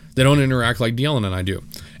not. They don't interact like D'Ellen and I do.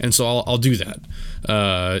 And so I'll do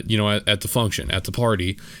that, you know, at the function, at the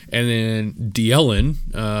party. And then D'Ellen,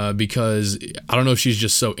 because I don't know if she's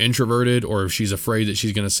just so introverted or if she's afraid that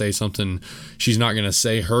she's going to say something, she's not going to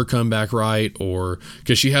say her comeback right, or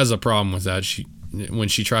because she has a problem with that. When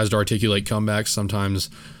she tries to articulate comebacks, sometimes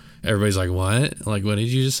everybody's like, what? Like, what did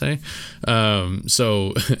you just say?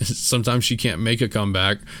 So sometimes she can't make a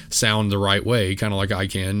comeback sound the right way, kind of like I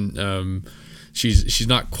can. She's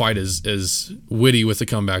not quite as witty with the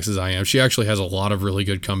comebacks as I am. She actually has a lot of really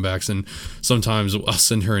good comebacks, and sometimes I'll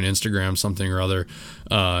send her an Instagram something or other,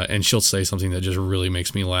 and she'll say something that just really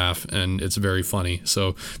makes me laugh, and it's very funny.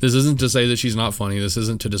 So this isn't to say that she's not funny. This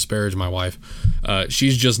isn't to disparage my wife.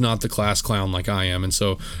 She's just not the class clown like I am, and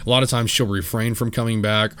so a lot of times she'll refrain from coming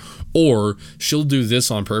back, or she'll do this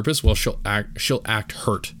on purpose. Well, she'll act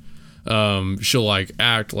hurt. She'll like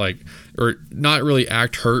act like, or not really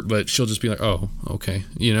act hurt, but she'll just be like, oh, okay,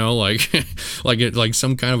 you know, like like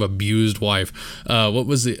some kind of abused wife. What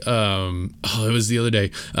was it was the other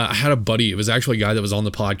day. I had a buddy. It was actually a guy that was on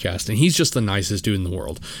the podcast, and he's just the nicest dude in the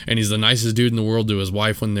world, and he's the nicest dude in the world to his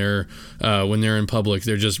wife when they're in public.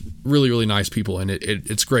 They're just really, really nice people, and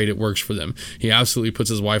it's great. It works for them. He absolutely puts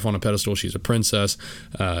his wife on a pedestal. She's a princess.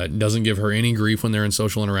 Doesn't give her any grief when they're in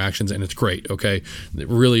social interactions, and it's great. Okay,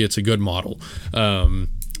 really, it's a good model.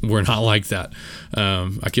 We're not like that.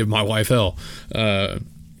 I give my wife hell.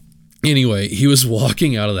 Anyway, he was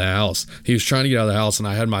walking out of the house. He was trying to get out of the house, and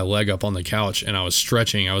I had my leg up on the couch, and I was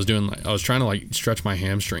stretching. I was trying to like stretch my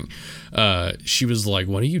hamstring. She was like,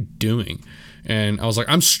 "What are you doing?" And I was like,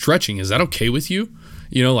 "I'm stretching. Is that okay with you?"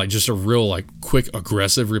 You know, like just a real like quick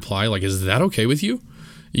aggressive reply. Like, "Is that okay with you?"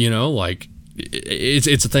 You know, like.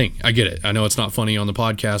 It's a thing. I get it. I know it's not funny on the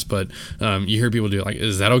podcast, but you hear people do like,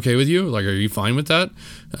 is that okay with you? Like, are you fine with that?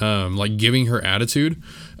 Like giving her attitude.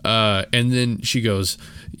 And then she goes,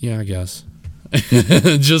 yeah, I guess.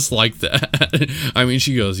 Just like that. I mean,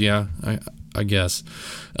 she goes, yeah, I guess.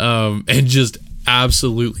 And just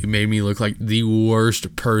absolutely made me look like the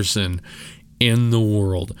worst person in the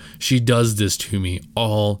world. She does this to me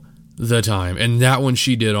all the time, and that one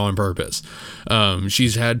she did on purpose.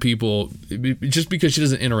 She's had people, just because she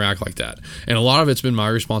doesn't interact like that, and a lot of it's been my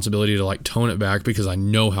responsibility to like tone it back because I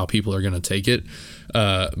know how people are going to take it.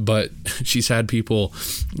 But she's had people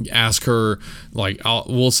ask her, like,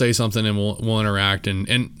 we'll say something and we'll interact,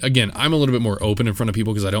 and again, I'm a little bit more open in front of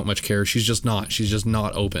people because I don't much care. She's just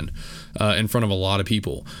not open in front of a lot of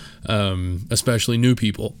people, especially new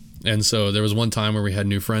people. And so there was one time where we had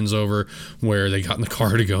new friends over where they got in the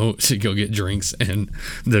car to go get drinks, and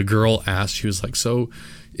the girl asked, she was like, so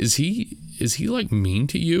is he like mean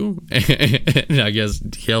to you? And I guess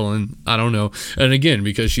Helen, I don't know. And again,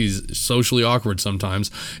 because she's socially awkward sometimes,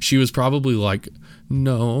 she was probably like,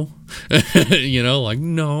 no, like,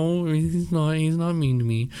 no, he's not mean to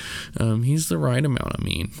me. He's the right amount of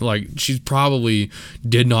mean. Like, she probably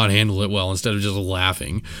did not handle it well instead of just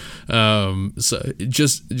laughing. So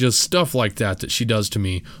just stuff like that she does to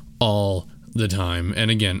me all the time. And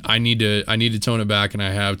again, I need to tone it back, and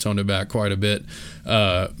I have toned it back quite a bit.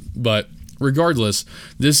 But regardless,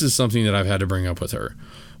 this is something that I've had to bring up with her,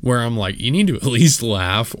 where I'm like, you need to at least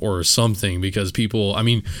laugh or something, because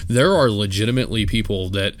there are legitimately people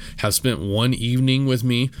that have spent one evening with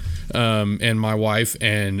me and my wife,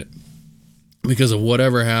 and because of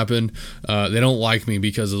whatever happened, they don't like me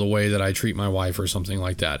because of the way that I treat my wife or something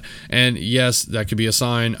like that. And yes, that could be a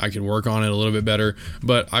sign. I could work on it a little bit better,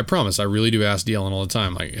 but I promise, I really do ask Dylan all the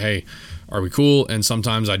time, like, hey, are we cool? And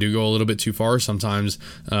sometimes I do go a little bit too far. Sometimes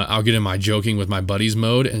I'll get in my joking with my buddies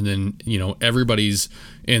mode, and then, everybody's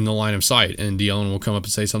in the line of sight, and Dylan will come up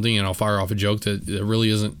and say something, and I'll fire off a joke that really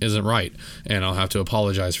isn't right, and I'll have to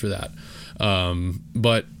apologize for that.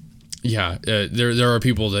 But yeah, there are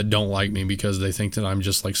people that don't like me because they think that I'm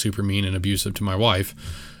just like super mean and abusive to my wife.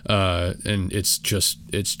 And it's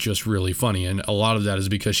just really funny. And a lot of that is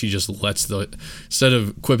because she just instead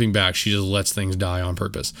of quipping back, she just lets things die on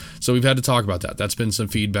purpose. So we've had to talk about that. That's been some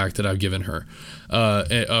feedback that I've given her.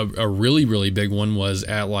 A really, really big one was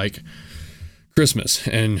at like Christmas,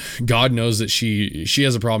 and God knows that she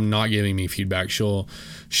has a problem not giving me feedback.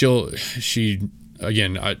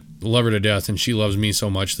 Again, I love her to death, and she loves me so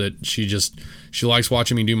much that she likes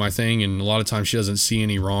watching me do my thing, and a lot of times she doesn't see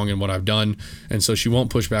any wrong in what I've done, and so she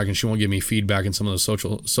won't push back, and she won't give me feedback in some of those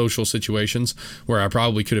social situations where I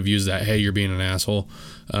probably could have used that, hey, you're being an asshole,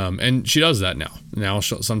 and she does that now.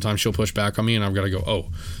 Sometimes she'll push back on me, and I've got to go,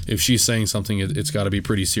 oh, if she's saying something, it's got to be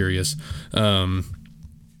pretty serious.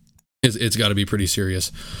 It's got to be pretty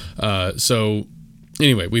serious. So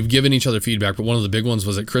anyway, we've given each other feedback, but one of the big ones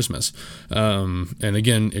was at Christmas. And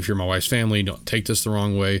again, if you're my wife's family, don't take this the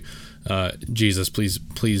wrong way. Jesus,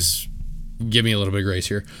 please give me a little bit of grace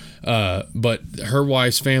here. But her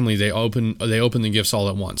wife's family, they open the gifts all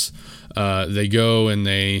at once. They go and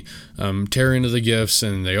they tear into the gifts,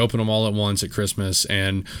 and they open them all at once at Christmas,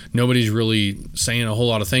 and nobody's really saying a whole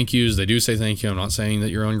lot of thank yous. They do say thank you. I'm not saying that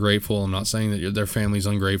you're ungrateful. I'm not saying that their family's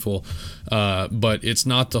ungrateful. But it's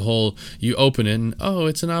not the whole, you open it and, oh,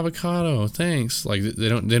 it's an avocado, thanks. Like, they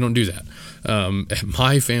don't do that.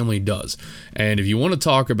 My family does. And if you want to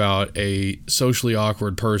talk about a socially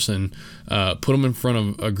awkward person, put them in front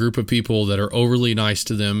of a group of people that are overly nice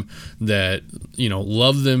to them, that,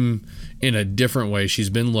 love them in a different way.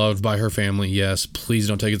 She's been loved by her family, yes, please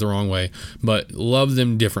don't take it the wrong way, but love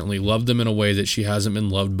them differently, love them in a way that she hasn't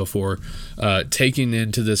been loved before, taking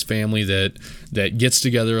into this family that gets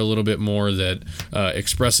together a little bit more, that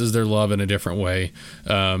expresses their love in a different way.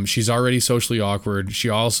 She's already socially awkward. She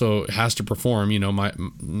also has to perform,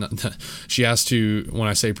 she has to, when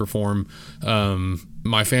I say perform,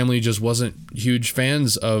 my family just wasn't huge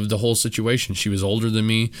fans of the whole situation. She was older than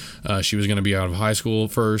me. She was going to be out of high school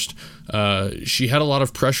first. She had a lot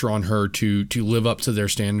of pressure on her to live up to their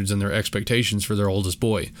standards and their expectations for their oldest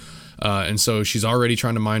boy. And so she's already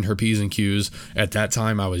trying to mind her P's and Q's. At that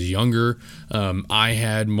time, I was younger.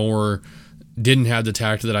 I didn't have the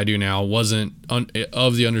tact that I do now, wasn't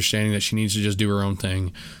of the understanding that she needs to just do her own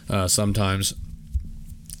thing sometimes.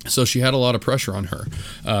 So she had a lot of pressure on her.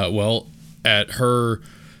 At her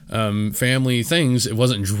family things, it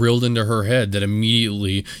wasn't drilled into her head that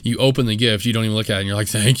immediately you open the gift, you don't even look at it, and you're like,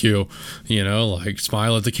 thank you, like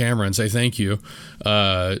smile at the camera and say thank you.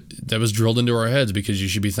 That was drilled into our heads, because you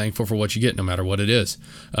should be thankful for what you get no matter what it is,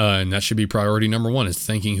 and that should be priority number one, is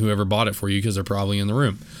thanking whoever bought it for you, because they're probably in the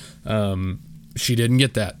room. She didn't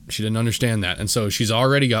get that. She didn't understand that. And so she's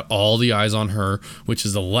already got all the eyes on her, which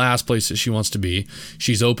is the last place that she wants to be.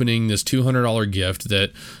 She's opening this $200 gift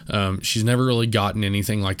that she's never really gotten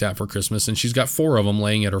anything like that for Christmas. And she's got 4 of them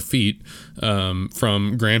laying at her feet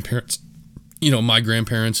from grandparents. My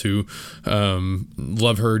grandparents who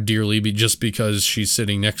love her dearly just because she's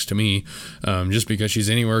sitting next to me, just because she's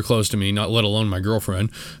anywhere close to me, not let alone my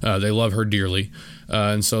girlfriend. They love her dearly.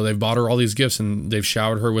 And so they've bought her all these gifts and they've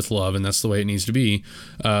showered her with love, and that's the way it needs to be.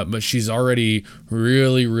 But she's already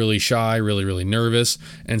really, really shy, really, really nervous.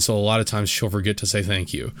 And so a lot of times she'll forget to say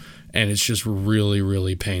thank you. And it's just really,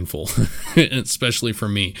 really painful, especially for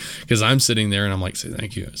me, because I'm sitting there and I'm like, say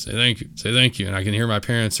thank you, say thank you, say thank you. And I can hear my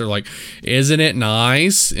parents, they're like, isn't it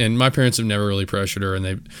nice? And my parents have never really pressured her,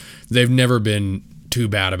 and they've never been too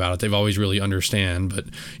bad about it. They've always really understand. But,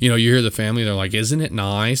 you hear the family, they're like, isn't it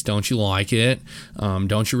nice? Don't you like it?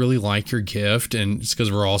 Don't you really like your gift? And it's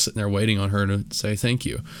because we're all sitting there waiting on her to say thank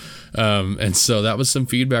you. And so that was some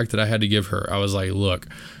feedback that I had to give her. I was like, look,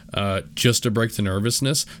 just to break the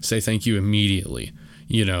nervousness, say thank you immediately,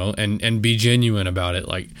 and be genuine about it,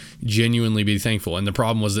 like genuinely be thankful. And the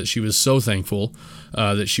problem was that she was so thankful,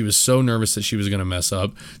 that she was so nervous that she was going to mess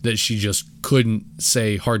up, that she just couldn't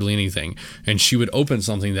say hardly anything. And she would open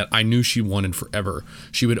something that I knew she wanted forever.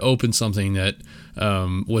 She would open something that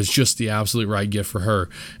was just the absolute right gift for her.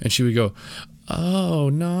 And she would go, oh,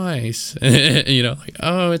 nice. Like,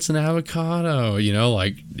 oh, it's an avocado,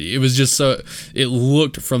 like it was just so, it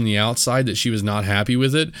looked from the outside that she was not happy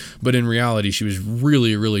with it. But in reality, she was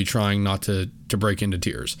really, really trying not to break into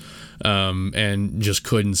tears, and just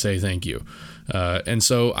couldn't say thank you. And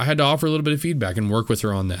so I had to offer a little bit of feedback and work with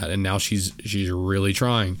her on that. And now she's really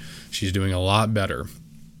trying. She's doing a lot better.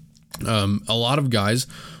 A lot of guys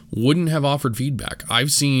wouldn't have offered feedback.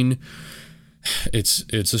 I've seen it's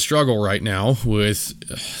a struggle right now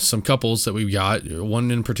with some couples that we've got,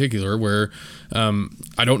 one in particular where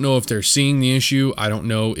I don't know if they're seeing the issue. I don't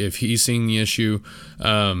know if he's seeing the issue.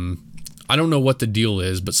 I don't know what the deal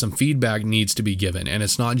is, but some feedback needs to be given. And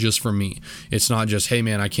it's not just for me. It's not just, hey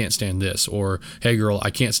man, I can't stand this, or hey girl,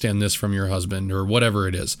 I can't stand this from your husband, or whatever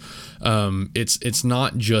it is. It's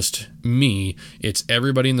not just me. It's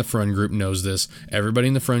everybody in the friend group knows this. Everybody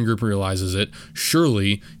in the friend group realizes it.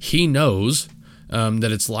 Surely he knows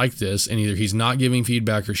that it's like this, and either he's not giving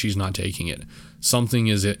feedback or she's not taking it. Something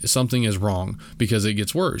is wrong, because it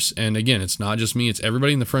gets worse. And again, it's not just me. It's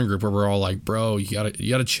everybody in the friend group where we're all like, bro, you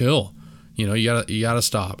gotta chill. You gotta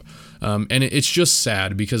stop. And it's just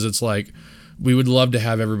sad, because it's like, we would love to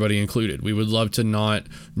have everybody included. We would love to not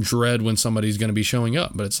dread when somebody's going to be showing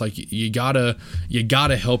up, but it's like, you gotta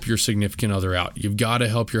help your significant other out. You've got to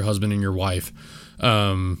help your husband and your wife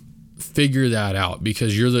figure that out,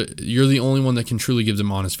 because you're the only one that can truly give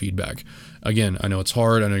them honest feedback. Again, I know it's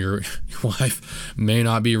hard. I know your wife may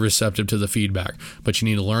not be receptive to the feedback, but you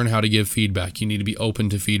need to learn how to give feedback. You need to be open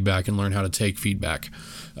to feedback and learn how to take feedback.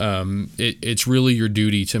 It's really your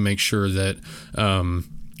duty to make sure that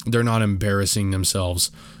they're not embarrassing themselves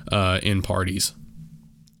in parties.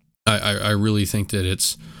 I really think that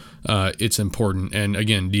it's important. And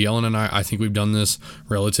again, De'Ellen and I think we've done this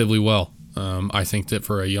relatively well. I think that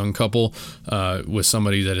for a young couple, with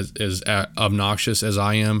somebody that is as obnoxious as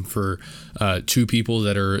I am, for two people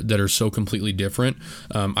that are so completely different,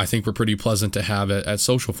 I think we're pretty pleasant to have at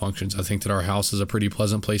social functions. I think that our house is a pretty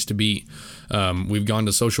pleasant place to be. We've gone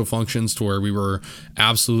to social functions to where we were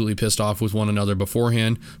absolutely pissed off with one another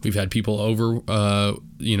beforehand. We've had people over,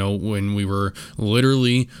 when we were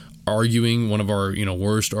literally arguing. One of our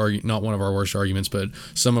not one of our worst arguments, but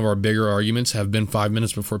some of our bigger arguments have been 5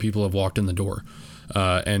 minutes before people have walked in the door.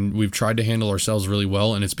 And we've tried to handle ourselves really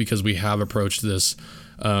well, and it's because we have approached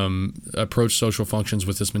social functions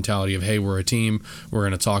with this mentality of, hey, we're a team, we're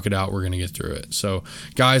going to talk it out, we're going to get through it. So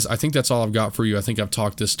guys, I think that's all I've got for you. I think I've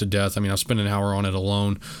talked this to death. I mean, I've spent an hour on it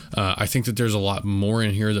alone. I think that there's a lot more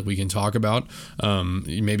in here that we can talk about,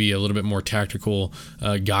 maybe a little bit more tactical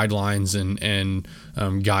guidelines and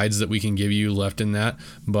guides that we can give you left in that.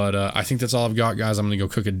 But I think that's all I've got, guys. I'm going to go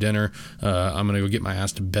cook a dinner. I'm going to go get my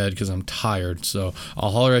ass to bed because I'm tired. So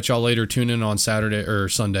I'll holler at y'all later. Tune in on Saturday or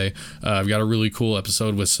Sunday. I've got a really cool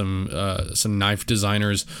episode with some knife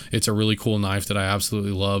designers. It's a really cool knife that I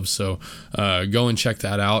absolutely love. So go and check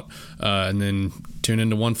that out. And then tune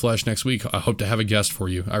into One Flesh next week. I hope to have a guest for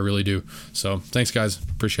you. I really do. So thanks, guys.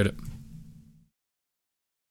 Appreciate it.